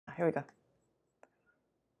here we go.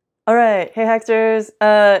 All right, hey Hacksters.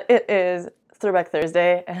 It is Throwback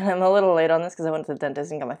Thursday, and I'm a little late on this because I went to the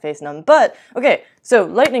dentist and got my face numb. But okay, so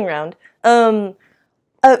lightning round.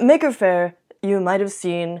 At Maker Faire, you might have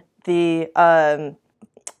seen the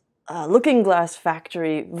Looking Glass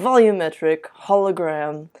Factory volumetric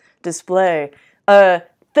hologram display.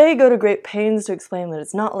 They go to great pains to explain that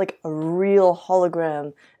it's not like a real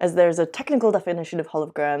hologram, as there's a technical definition of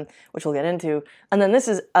hologram, which we'll get into. And then this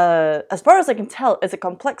is, as far as I can tell, it's a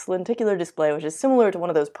complex lenticular display, which is similar to one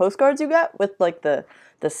of those postcards you get with like the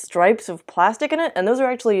stripes of plastic in it. And those are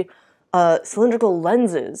actually cylindrical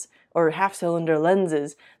lenses, or half-cylinder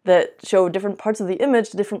lenses, that show different parts of the image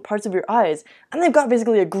to different parts of your eyes. And they've got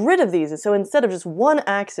basically a grid of these, so instead of just one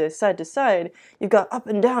axis, side to side, you've got up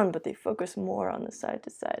and down, but they focus more on the side to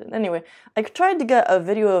side. And anyway, I tried to get a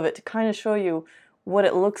video of it to kind of show you what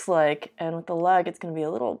it looks like, and with the lag it's going to be a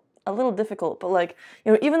little difficult, but like,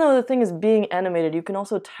 you know, even though the thing is being animated, you can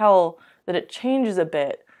also tell that it changes a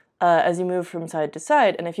bit as you move from side to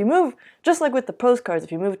side. And if you move, just like with the postcards,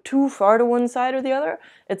 if you move too far to one side or the other,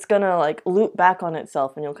 it's gonna like loop back on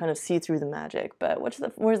itself and you'll kind of see through the magic. But where's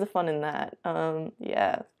the fun in that?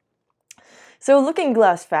 Yeah. So Looking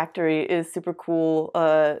Glass Factory is super cool.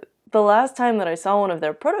 The last time that I saw one of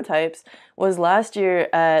their prototypes was last year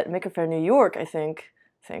at Maker Faire New York, I think.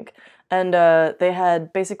 And they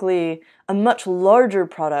had basically a much larger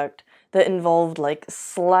product that involved like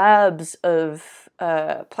slabs of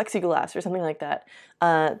plexiglass or something like that,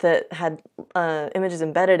 that had images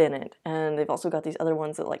embedded in it. And they've also got these other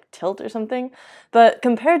ones that like tilt or something. But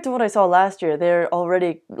compared to what I saw last year, they're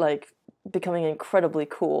already like becoming incredibly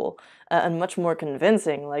cool and much more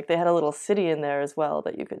convincing. Like they had a little city in there as well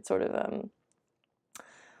that you could sort of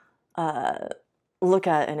look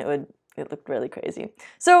at, and it looked really crazy.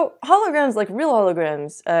 So holograms, like real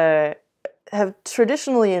holograms, have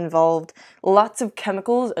traditionally involved lots of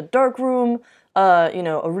chemicals, a dark room, you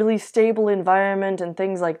know, a really stable environment and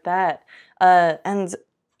things like that. And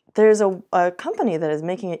there's a company that is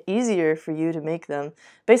making it easier for you to make them.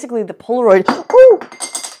 Basically the Polaroid,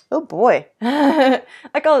 oh boy.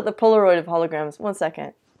 I call it the Polaroid of holograms. 1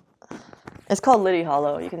 second. It's called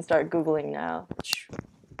Litiholo. You can start Googling now.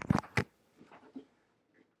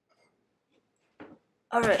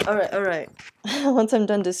 All right. Once I'm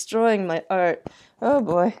done destroying my art, oh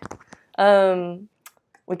boy.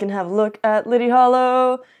 We can have a look at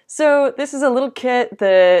Litiholo. So this is a little kit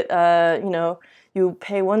that, you know, you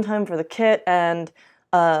pay one time for the kit, and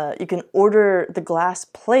you can order the glass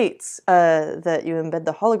plates that you embed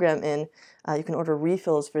the hologram in. You can order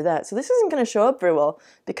refills for that. So this isn't going to show up very well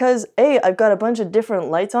because I've got a bunch of different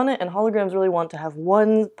lights on it, and holograms really want to have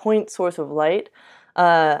one point source of light.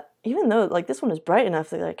 Even though like this one is bright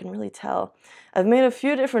enough that I can really tell. I've made a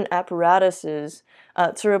few different apparatuses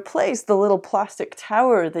to replace the little plastic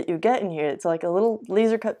tower that you get in here. It's like a little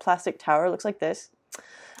laser cut plastic tower, looks like this.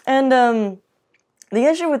 And the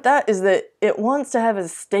issue with that is that it wants to have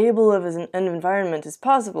as stable of an environment as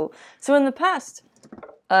possible. So in the past,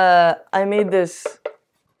 I made this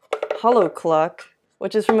holo clock,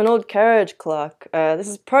 which is from an old carriage clock. This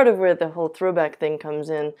is part of where the whole throwback thing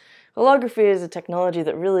comes in. Holography is a technology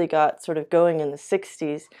that really got sort of going in the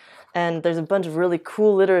 60s, and there's a bunch of really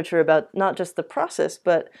cool literature about not just the process,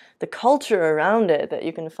 but the culture around it that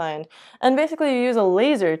you can find. And basically you use a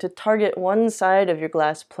laser to target one side of your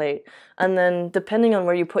glass plate, and then depending on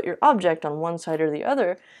where you put your object on one side or the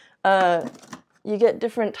other, you get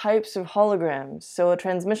different types of holograms. So a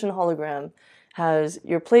transmission hologram has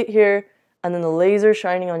your plate here, and then the laser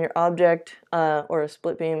shining on your object, or a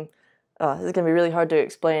split beam. This is going to be really hard to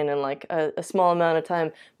explain in like a small amount of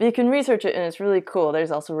time, but you can research it and it's really cool.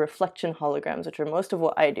 There's also reflection holograms, which are most of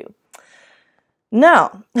what I do.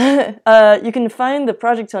 Now, you can find the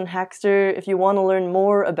project on Hackster if you want to learn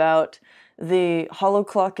more about the holo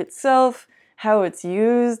clock itself, how it's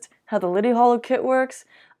used, how the Litiholo kit works.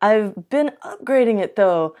 I've been upgrading it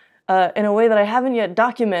though, in a way that I haven't yet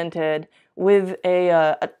documented, with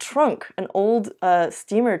a trunk, an old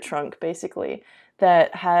steamer trunk basically,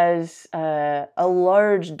 that has a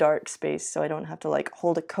large dark space, so I don't have to like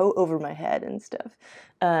hold a coat over my head and stuff.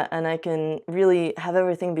 And I can really have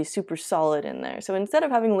everything be super solid in there. So instead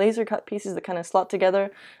of having laser cut pieces that kind of slot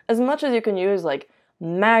together, as much as you can use like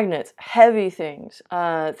magnets, heavy things,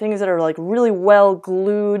 things that are like really well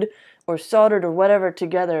glued or soldered or whatever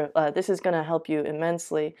together, this is going to help you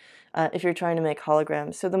immensely if you're trying to make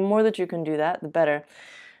holograms. So the more that you can do that, the better.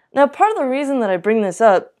 Now, part of the reason that I bring this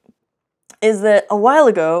up is that a while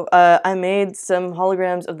ago, I made some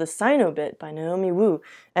holograms of the Sino bit by Naomi Wu,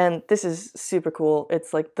 and this is super cool.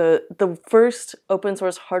 It's like the first open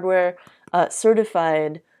source hardware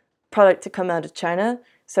certified product to come out of China.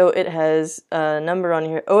 So it has a number on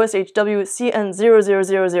here, OSHW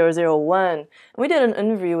CN000001. And we did an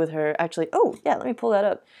interview with her, actually. Oh, yeah, let me pull that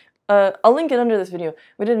up. I'll link it under this video.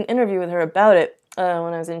 We did an interview with her about it when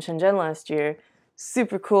I was in Shenzhen last year.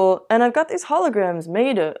 Super cool. And I've got these holograms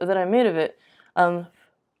that I made of it.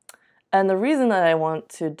 And the reason that I want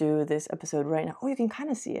to do this episode right now, oh, you can kind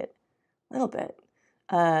of see it a little bit.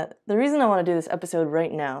 The reason I want to do this episode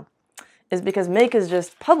right now is because Make has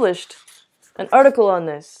just published an article on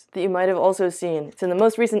this that you might have also seen. It's in the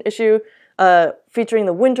most recent issue, featuring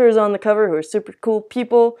the Winters on the cover, who are super cool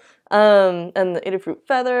people, and the Adafruit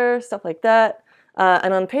Feather, stuff like that.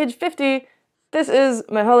 And on page 50, this is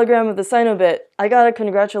my hologram of the Sino bit. I gotta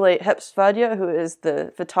congratulate Hackster.io, who is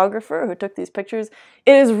the photographer who took these pictures.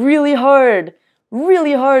 It is really hard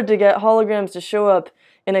to get holograms to show up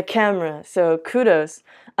in a camera, so kudos.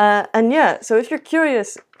 And yeah, so if you're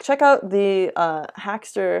curious, check out the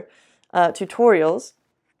Hackster tutorials.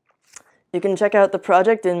 You can check out the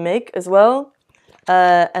project in Make as well.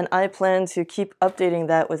 And I plan to keep updating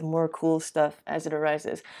that with more cool stuff as it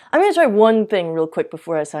arises. I'm going to try one thing real quick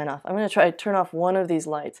before I sign off. I'm going to try to turn off one of these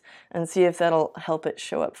lights and see if that'll help it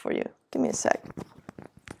show up for you. Give me a sec.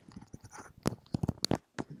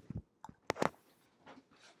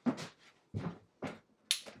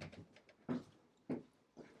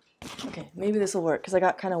 Okay, maybe this will work because I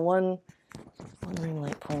got kind of one ring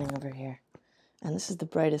light pointing over here. And this is the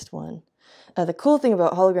brightest one. The cool thing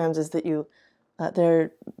about holograms is that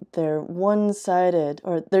they're one-sided,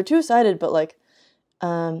 or they're two-sided, but like,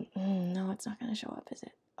 no, it's not going to show up, is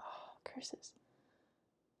it? Oh, curses.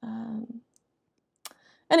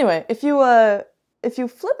 Anyway, if you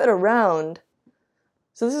flip it around,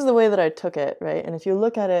 so this is the way that I took it, right? And if you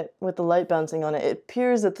look at it with the light bouncing on it, it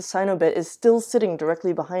appears that the Sino bit is still sitting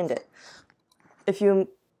directly behind it. If you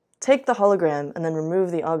take the hologram and then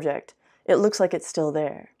remove the object, it looks like it's still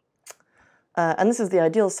there. And this is the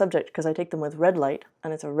ideal subject because I take them with red light,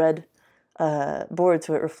 and it's a red board,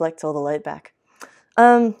 so it reflects all the light back,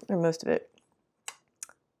 or most of it.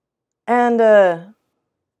 And where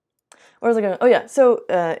was I going? Oh yeah, so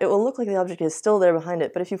it will look like the object is still there behind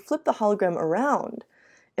it, but if you flip the hologram around,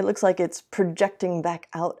 it looks like it's projecting back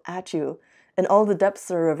out at you, and all the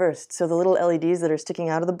depths are reversed, so the little LEDs that are sticking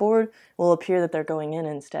out of the board will appear that they're going in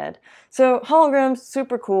instead. So holograms,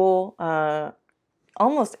 super cool.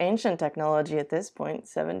 Almost ancient technology at this point,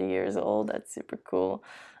 70 years old. That's super cool.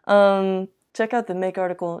 Check out the Make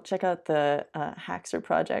article. Check out the Hackster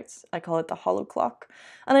projects. I call it the Holo Clock.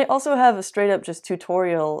 And I also have a straight up just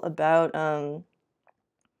tutorial about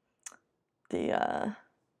the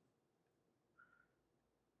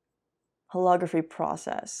holography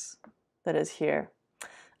process that is here.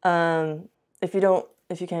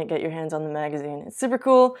 If you can't get your hands on the magazine, it's super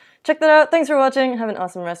cool. Check that out. Thanks for watching. Have an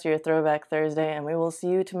awesome rest of your Throwback Thursday, and we will see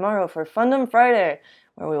you tomorrow for Fundum Friday,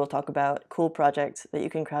 where we will talk about cool projects that you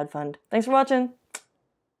can crowdfund. Thanks for watching.